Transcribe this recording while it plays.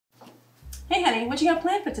honey, what you got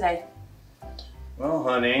planned for today? Well,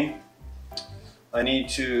 honey, I need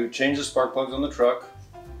to change the spark plugs on the truck.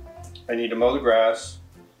 I need to mow the grass.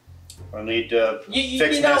 I need to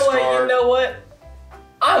fix NASCAR. You know what?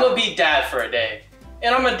 I'm gonna be dad for a day.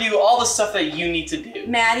 And I'm gonna do all the stuff that you need to do.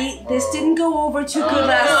 Maddie, this didn't go over too good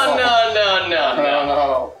last time.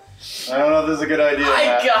 No. I don't know if this is a good idea,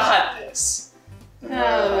 Matt. I got this.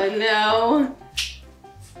 Oh, no.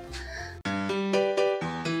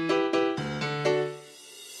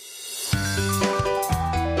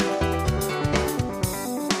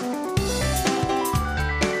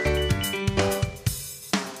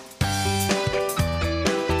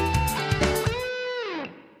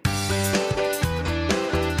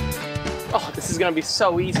 Oh, this is gonna be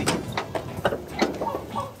so easy.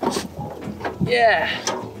 Yeah.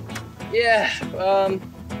 Let's go.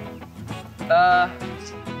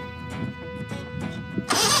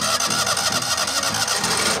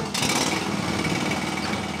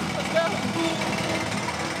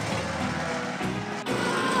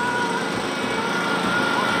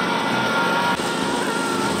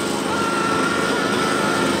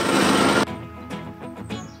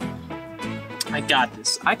 I got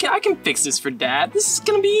this. I can fix this for Dad. This is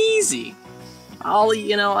gonna be easy.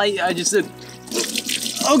 I just said.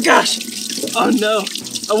 Oh gosh! Oh no!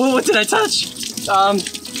 Oh, what did I touch?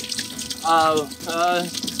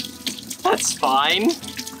 That's fine.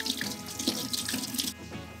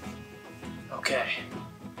 Okay.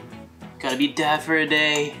 Gotta be Dad for a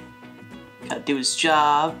day. Gotta do his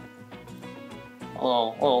job. A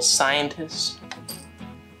little scientist.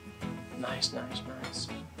 Nice. Okay.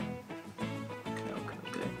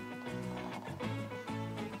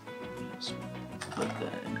 Just put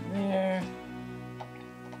that in there.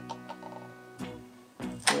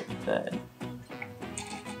 Put that.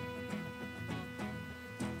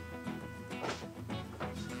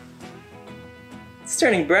 It's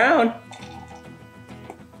turning brown.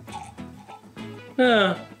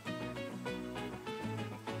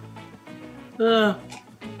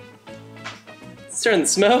 It's turning to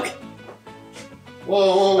smoke.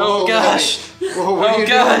 Whoa, Oh gosh. Whoa, what are you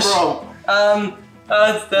doing, bro?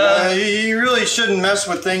 You really shouldn't mess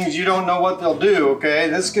with things you don't know what they'll do, okay?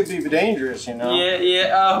 This could be dangerous, you know?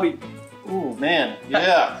 Yeah, Ooh, man,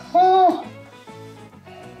 yeah.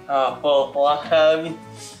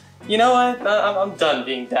 You know what? I'm done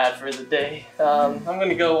being dad for the day. I'm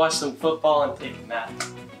gonna go watch some football and take a nap.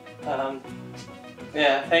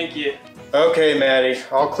 Yeah, thank you. Okay, Maddie,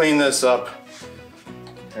 I'll clean this up.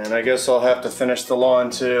 And I guess I'll have to finish the lawn,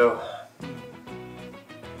 too.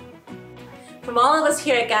 From all of us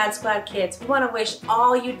here at GodSquad Kids, we want to wish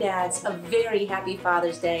all you dads a very happy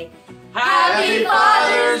Father's Day. Happy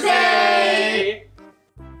Father's Day!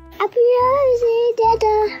 Happy Father's Day,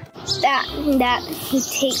 Dada. That he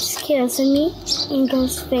takes care of me and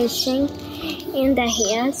goes fishing, and that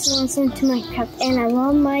he also listens to my cup, and I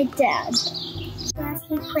love my dad.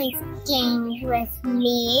 He plays games with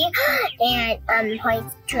me, and plays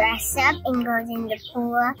dress up and goes in the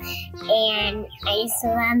pool, and I just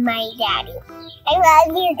love my daddy. I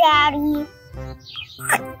love you, Daddy.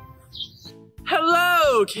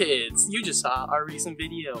 Hello, kids! You just saw our recent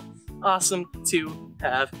video. Awesome to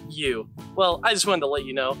have you. Well, I just wanted to let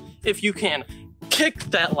you know, if you can kick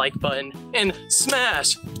that like button and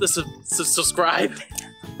smash the subscribe.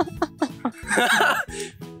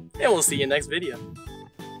 And we'll see you next video.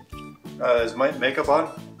 Is my makeup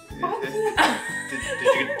on?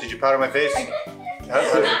 Did you powder my face?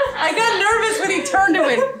 I got nervous when he turned to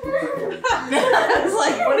it. I was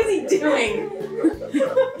like, what is he doing?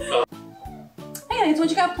 Hey, honey, so what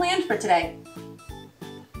you got planned for today?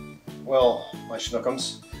 Well, my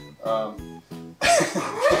schnookums.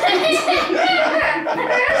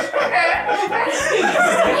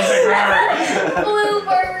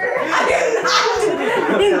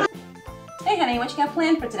 Hey, honey, what you got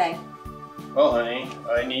planned for today? Well, honey,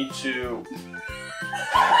 I need to...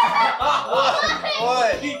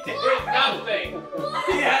 What? He did nothing!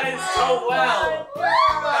 He had it so well!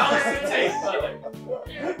 How was the taste butter?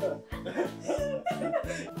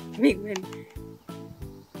 Big win.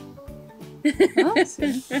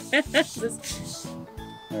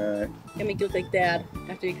 Alright. Gonna make you look like Dad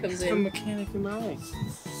after he comes I'm a in. mechanic in my eye.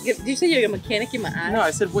 Did you say you're a mechanic in my eye? No,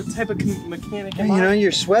 I said what type of mechanic am You I? know,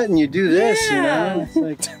 you're sweating, you do this, you know? It's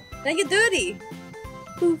like... Then get dirty.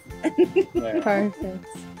 Perfect.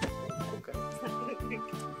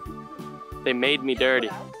 They made me dirty.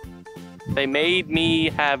 They made me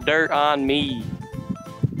have dirt on me.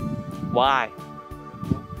 Why?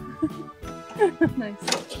 Nice.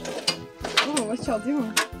 Oh, what y'all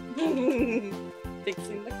doing?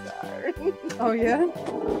 Fixing the car. Oh yeah?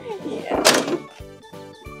 Yeah.